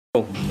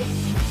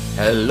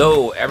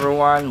Hello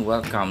everyone,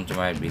 welcome to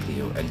my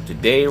video, and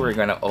today we're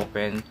gonna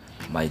open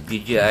my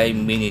DJI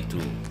Mini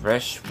 2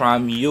 fresh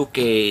from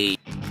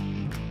UK.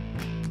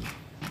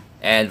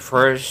 And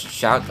first,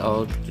 shout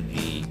out to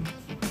the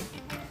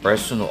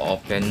person who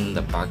opened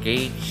the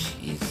package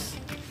is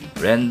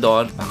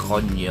Rendon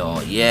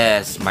Paconio.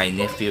 Yes, my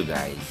nephew,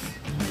 guys.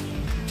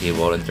 He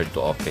volunteered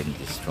to open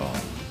this drawer.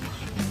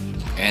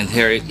 And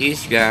here it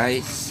is,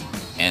 guys,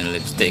 and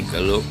let's take a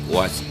look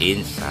what's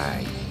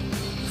inside.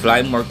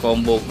 Fly More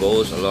combo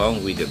goes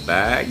along with the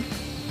bag.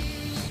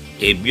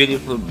 A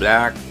beautiful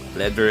black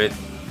leather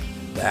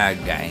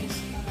bag,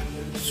 guys.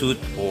 Suit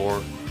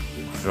for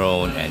the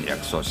drone and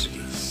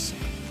accessories.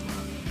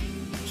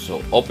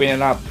 So open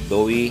it up,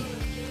 Dowie.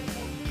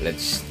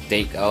 Let's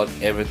take out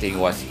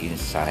everything what's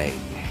inside.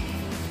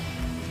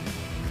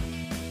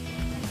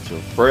 So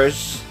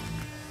first,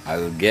 I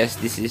will guess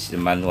this is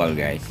the manual,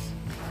 guys.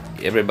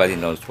 Everybody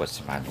knows what's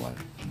manual.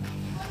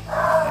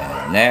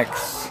 And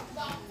next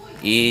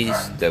is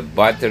the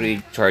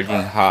battery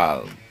charging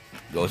hub.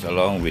 Goes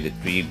along with the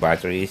 3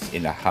 batteries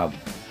in a hub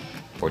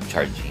for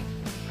charging.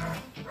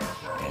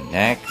 And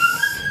next,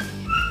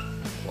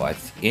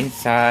 what's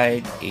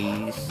inside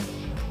is,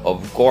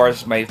 of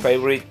course, my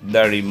favorite,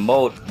 the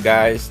remote,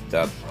 guys.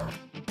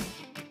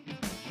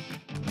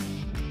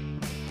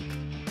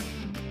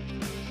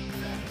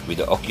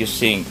 With the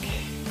OcuSync.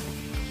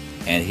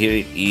 And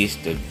here it is,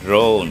 the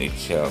drone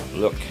itself.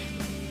 Look,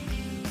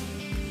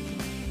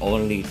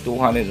 only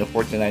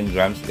 249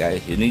 grams,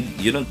 guys.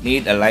 You don't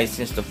need a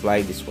license to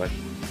fly this one.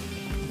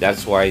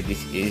 That's why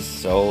this is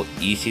so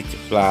easy to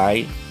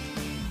fly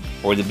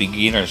for the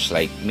beginners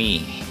like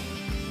me.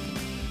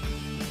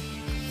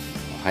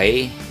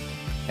 Okay,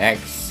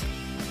 next,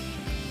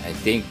 I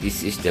think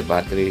this is the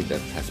battery that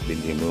has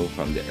been removed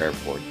from the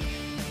airport.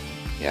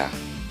 Yeah,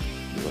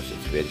 because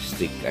it's very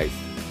strict, guys,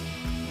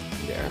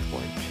 in the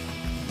airport.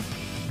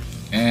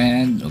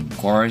 And of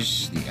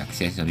course, the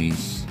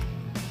accessories.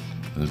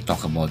 We'll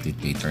talk about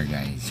it later,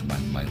 guys,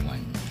 one by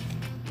one.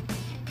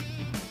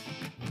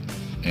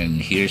 And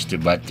here's the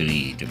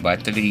battery. The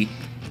battery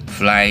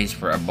flies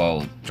for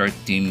about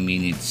 13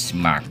 minutes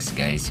max,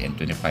 guys, and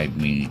 25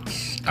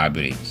 minutes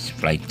average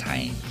flight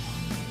time.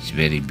 It's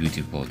very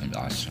beautiful and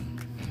awesome.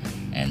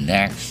 And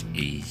next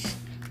is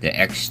the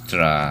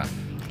extra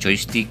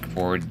joystick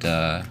for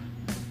the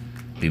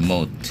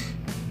remote.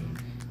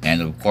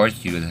 And of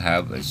course, you will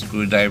have a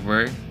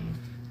screwdriver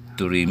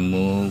to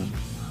remove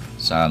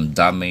some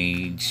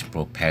damaged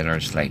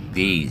propellers like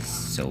these.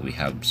 So we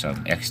have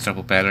some extra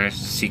propellers,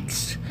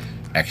 6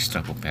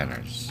 extra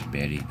propellers.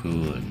 Very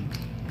good.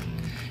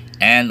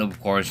 And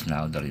of course,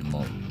 now the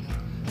remote.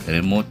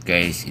 The remote,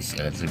 guys, is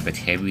a little bit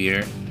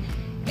heavier,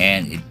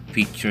 and it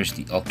features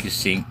the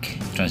OcuSync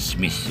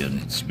transmission.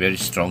 It's very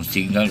strong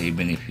signal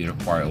even if you're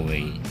far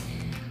away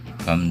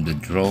from the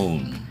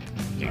drone.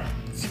 Here,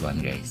 this one,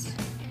 guys.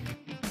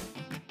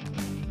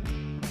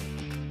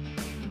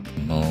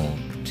 Remote.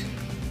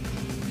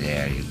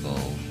 There you go.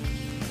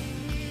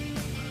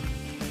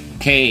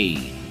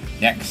 Okay,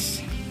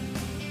 next,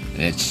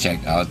 let's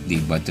check out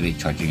the battery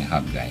charging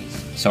hub, guys.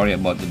 Sorry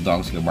about the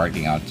dogs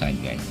barking outside,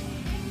 guys.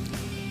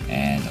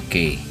 And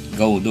okay,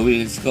 go, Dowie,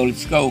 let's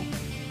go.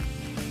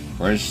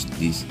 First,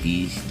 this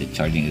is the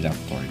charging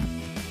adapter,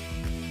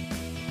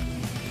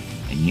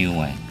 a new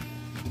one.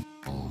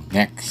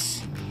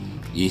 Next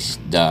is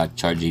the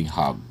charging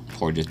hub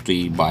for the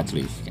 3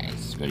 batteries,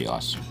 guys. Very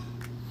awesome.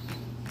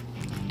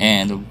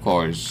 And of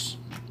course,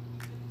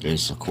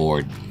 there's a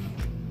cord,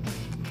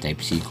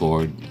 Type-C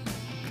cord,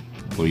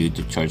 for you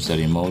to charge the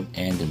remote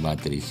and the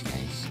batteries,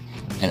 guys.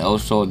 And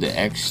also the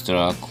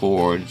extra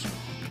cords,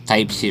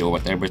 Type-C or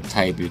whatever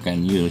type you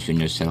can use on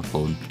your cell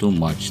phone to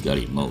match the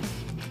remote.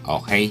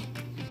 Okay.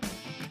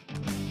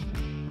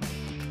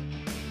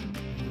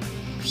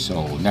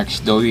 So next,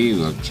 Dowie,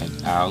 we'll check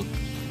out,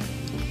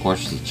 of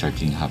course, the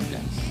charging hub,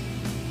 guys.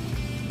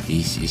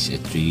 This is a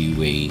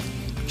 3-way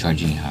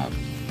charging hub.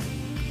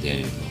 There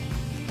you go.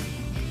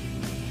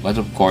 But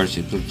of course,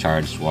 it will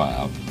charge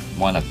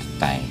one at a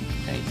time,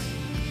 guys.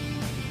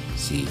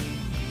 See,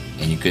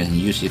 and you can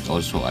use it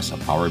also as a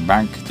power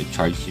bank to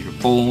charge your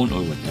phone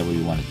or whatever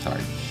you want to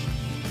charge.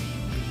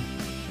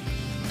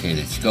 Okay,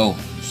 let's go.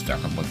 Let's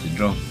talk about the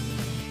drone.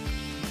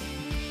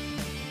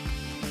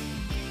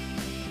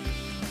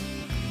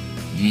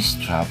 This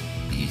strap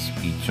is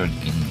featured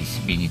in this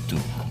Mini 2.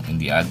 In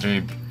the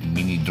other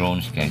mini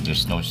drones, guys,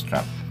 there's no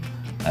strap.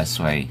 That's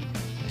why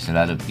there's a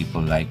lot of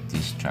people like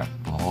this strap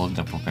to hold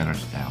the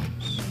propellers down.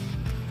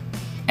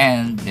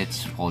 And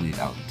let's fold it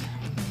out.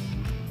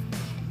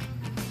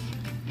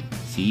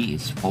 See,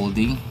 it's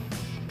folding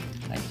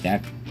like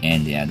that,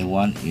 and the other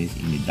one is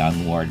in the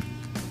downward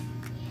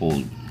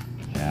fold.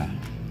 Yeah,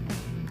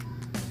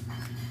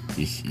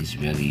 this is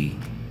very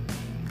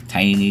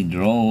tiny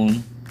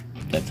drone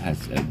that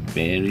has a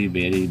very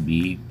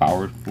big,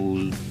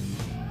 powerful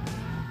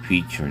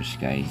features,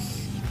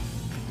 guys.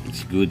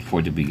 It's good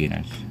for the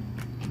beginners.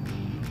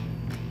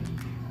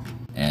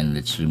 And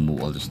let's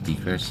remove all the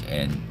stickers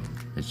and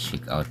let's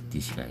check out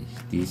this, guys.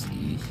 This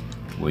is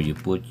where you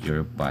put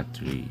your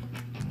battery.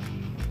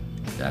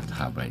 that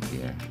hub right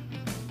there.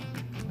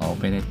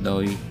 Open it,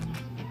 Dowie.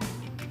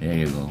 There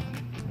you go.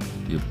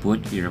 You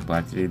put your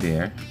battery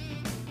there.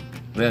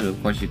 Well, of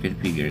course you can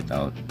figure it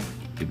out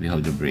if you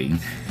have the brain.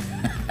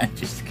 I'm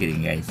just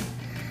kidding, guys.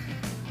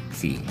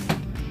 See,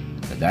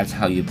 so that's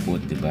how you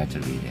put the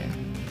battery there.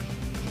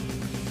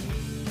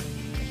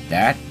 Like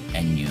that,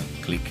 and you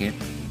click it.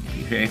 If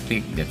you hear a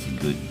click, that's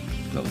good.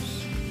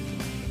 Close.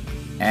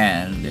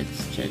 And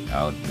let's check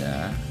out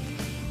the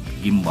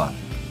gimbal.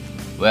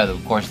 Well,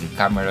 of course, the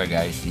camera,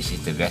 guys. This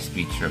is the best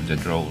feature of the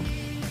drone.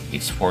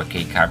 It's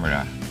 4K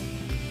camera.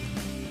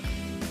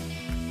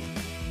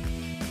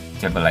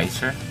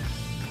 Stabilizer.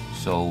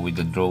 So with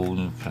the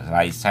drone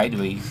flies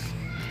sideways,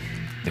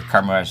 the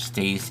camera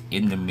stays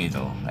in the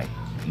middle. Like,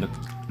 look,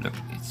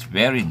 it's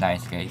very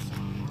nice, guys.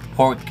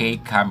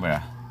 4K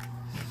camera.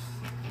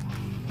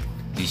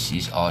 This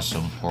is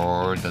awesome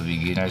for the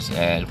beginners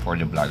and for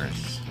the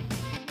bloggers.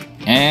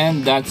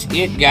 And that's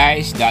it,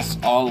 guys. That's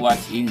all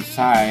what's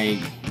inside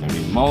the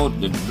remote,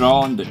 the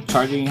drone, the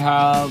charging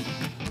hub,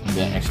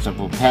 the extra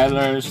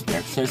propellers, the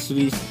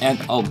accessories, and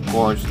of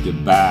course the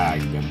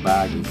bag. The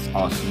bag is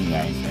awesome,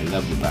 guys. I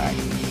love the bag.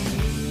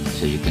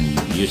 So you can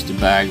use the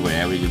bag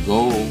wherever you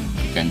go.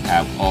 You can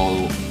have all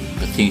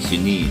the things you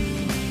need.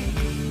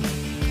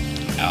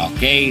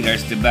 Okay,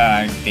 there's the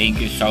bag. Thank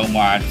you so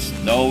much,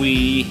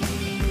 Dowie.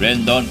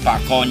 Rendon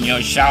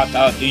Paconio, shout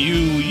out to you.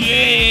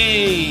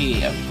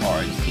 Yay! Of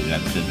course, he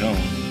loves the drone.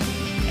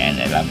 And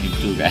I love him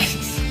too,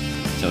 guys.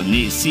 So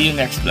see you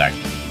next vlog.